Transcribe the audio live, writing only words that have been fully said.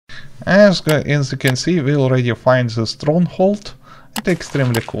As you can see, we already find the stronghold. It's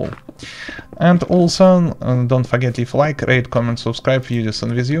extremely cool. And also, don't forget, leave a like, rate, comment, subscribe,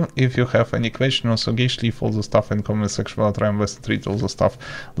 Udisen with you. If you have any question or suggestion, leave all the stuff in comment section. I'll try and best read all the stuff.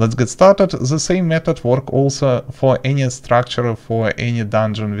 Let's get started. The same method work also for any structure, for any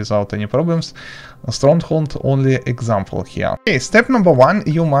dungeon without any problems. Stronghold only example here. Okay, step number 1,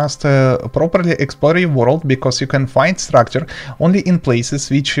 you must properly explore your world, because you can find structure only in places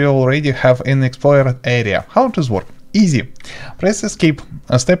which you already have in explored area. How does work? Easy. Press escape.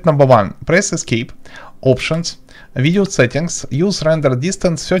 Step number 1, press escape, options, video settings, use render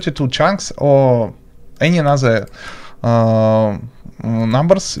distance 32 chunks or any other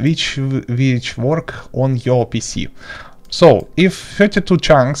numbers which work on your PC. So if 32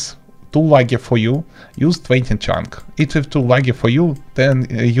 chunks too laggy for you, use 20 chunk. If it's too laggy for you, then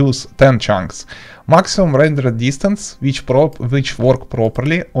use 10 chunks. Maximum render distance which work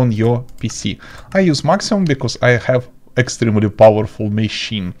properly on your PC. I use maximum because I have extremely powerful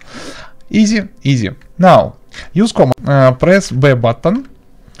machine. Easy, easy. Now use command. Press B button,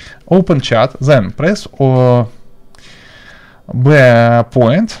 open chat, then press B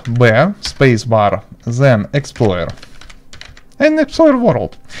point, B space bar, then explore. And explore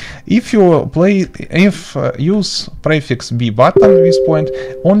world. If you use prefix B button with point,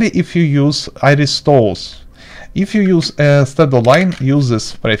 only if you use Aristo's. If you use a steady line, use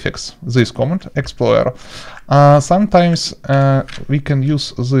this prefix, this command, explore. Sometimes we can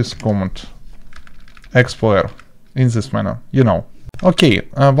use this command, explore, in this manner, you know. Okay,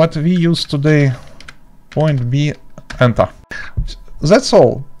 but we use today point B, enter. That's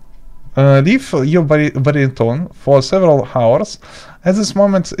all. Leave your baritone for several hours. At this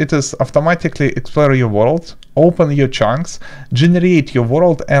moment it is automatically explore your world, open your chunks, generate your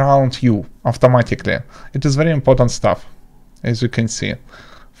world around you automatically. It is very important stuff, as you can see.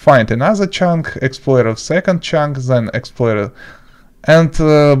 Find another chunk, explore a second chunk, then explore. And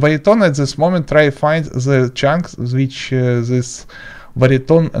baritone at this moment try find the chunks which this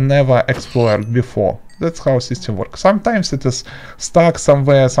baritone never explored before. That's how system works. Sometimes it is stuck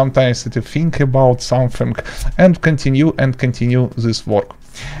somewhere, sometimes it is think about something, and continue this work.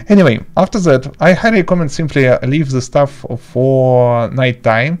 Anyway, after that, I highly recommend simply leave the stuff for night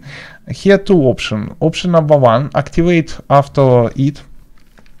time. Here two options. Option number 1, activate after eat.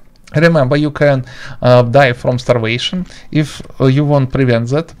 Remember, you can die from starvation. If you want to prevent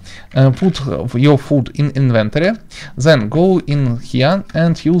that, put your food in inventory, then go in here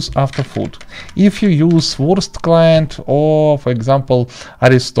and use after food. If you use worst client or, for example,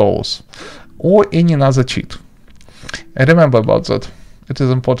 Aristo's or any other cheat, remember about that. It is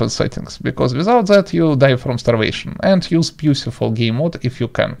important settings, because without that you die from starvation. And use beautiful game mode if you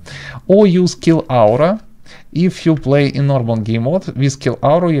can, or use kill aura. If you play in normal game mode, with kill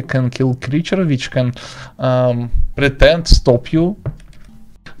aura you can kill creature which can pretend stop you.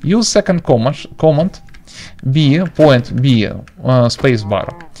 Use second command B point B space bar,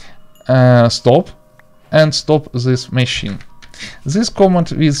 stop, and stop this machine. This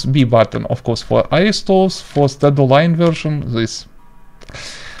command with B button, of course, for Aristo's, for steady line version this,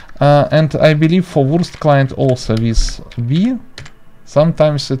 and I believe for worst client also with B.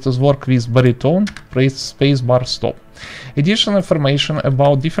 Sometimes it is work with baritone, press spacebar, stop. Additional information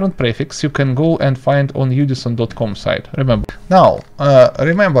about different prefix you can go and find on udisen.com site. Remember. Now,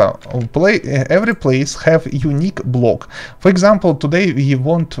 remember, every place have unique block. For example, today we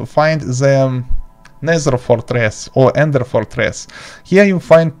want to find the Nether Fortress or Ender Fortress. Here you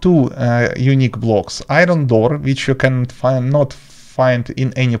find two unique blocks: Iron Door, which you can not find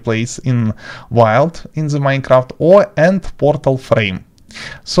in any place in wild in the Minecraft, or and portal frame.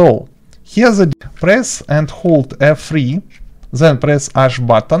 So here's the press and hold F3, then press H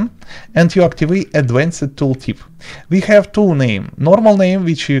button, and you activate advanced tooltip. We have two names: normal name,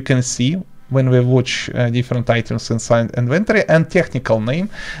 which you can see when we watch different items inside inventory, and technical name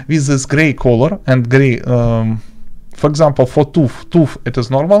with this gray color and gray. For example, for tooth it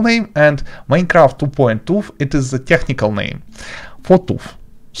is normal name, and Minecraft 2.2 it is the technical name for tooth.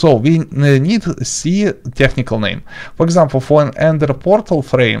 So we need to see technical name. For example, for an Ender portal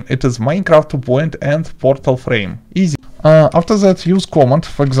frame, it is Minecraft 2. And portal frame. Easy. After that, use command.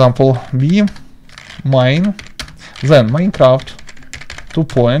 For example, b mine, then Minecraft 2.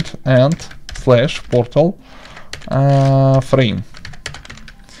 And / portal frame.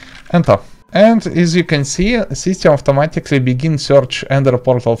 Enter. And as you can see, system automatically begins search Ender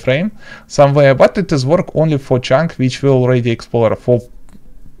portal frame somewhere, but it is work only for chunk which we already explored, for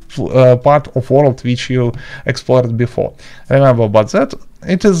part of world which you explored before. Remember about that.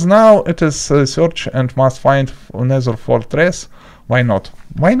 It is search and must find Nether Fortress Why not?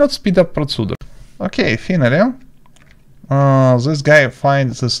 Why not speed up procedure? Okay, finally, this guy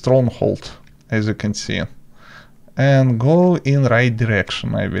finds the stronghold, as you can see, and go in right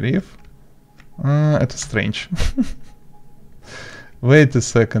direction, I believe. It's strange. Wait a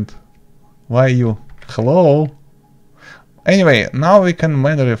second. Why you? Hello? Anyway, now we can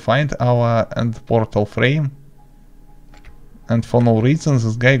manually find our end portal frame. And for no reason,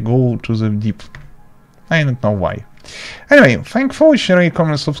 this guy go to the deep. I don't know why. Anyway, thank you for watching, rate,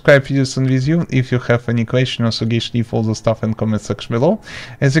 comment, subscribe, videos and with you. If you have any question or suggestion, leave all the stuff in comment section below.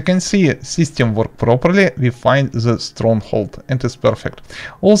 As you can see, system work properly. We find the stronghold and it's perfect.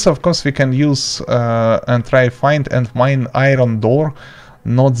 Also, of course, we can use and try find and mine iron door,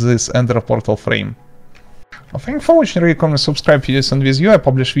 not this ender portal frame. Thank you for watching, rate, comment, subscribe, videos and with you. I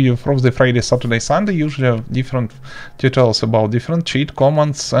publish video Thursday, Friday, Saturday, Sunday. Usually have different tutorials about different cheat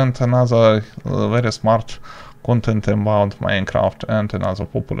commands and another very smart content about Minecraft and another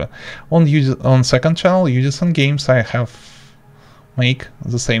popular. On second channel, Udisen games, I have make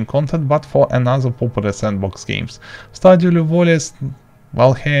the same content but for another popular sandbox games. Stardew Valley,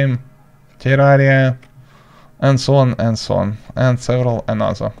 Valheim, Terraria, and so on and so on, and several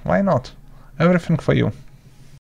another. Why not? Everything for you.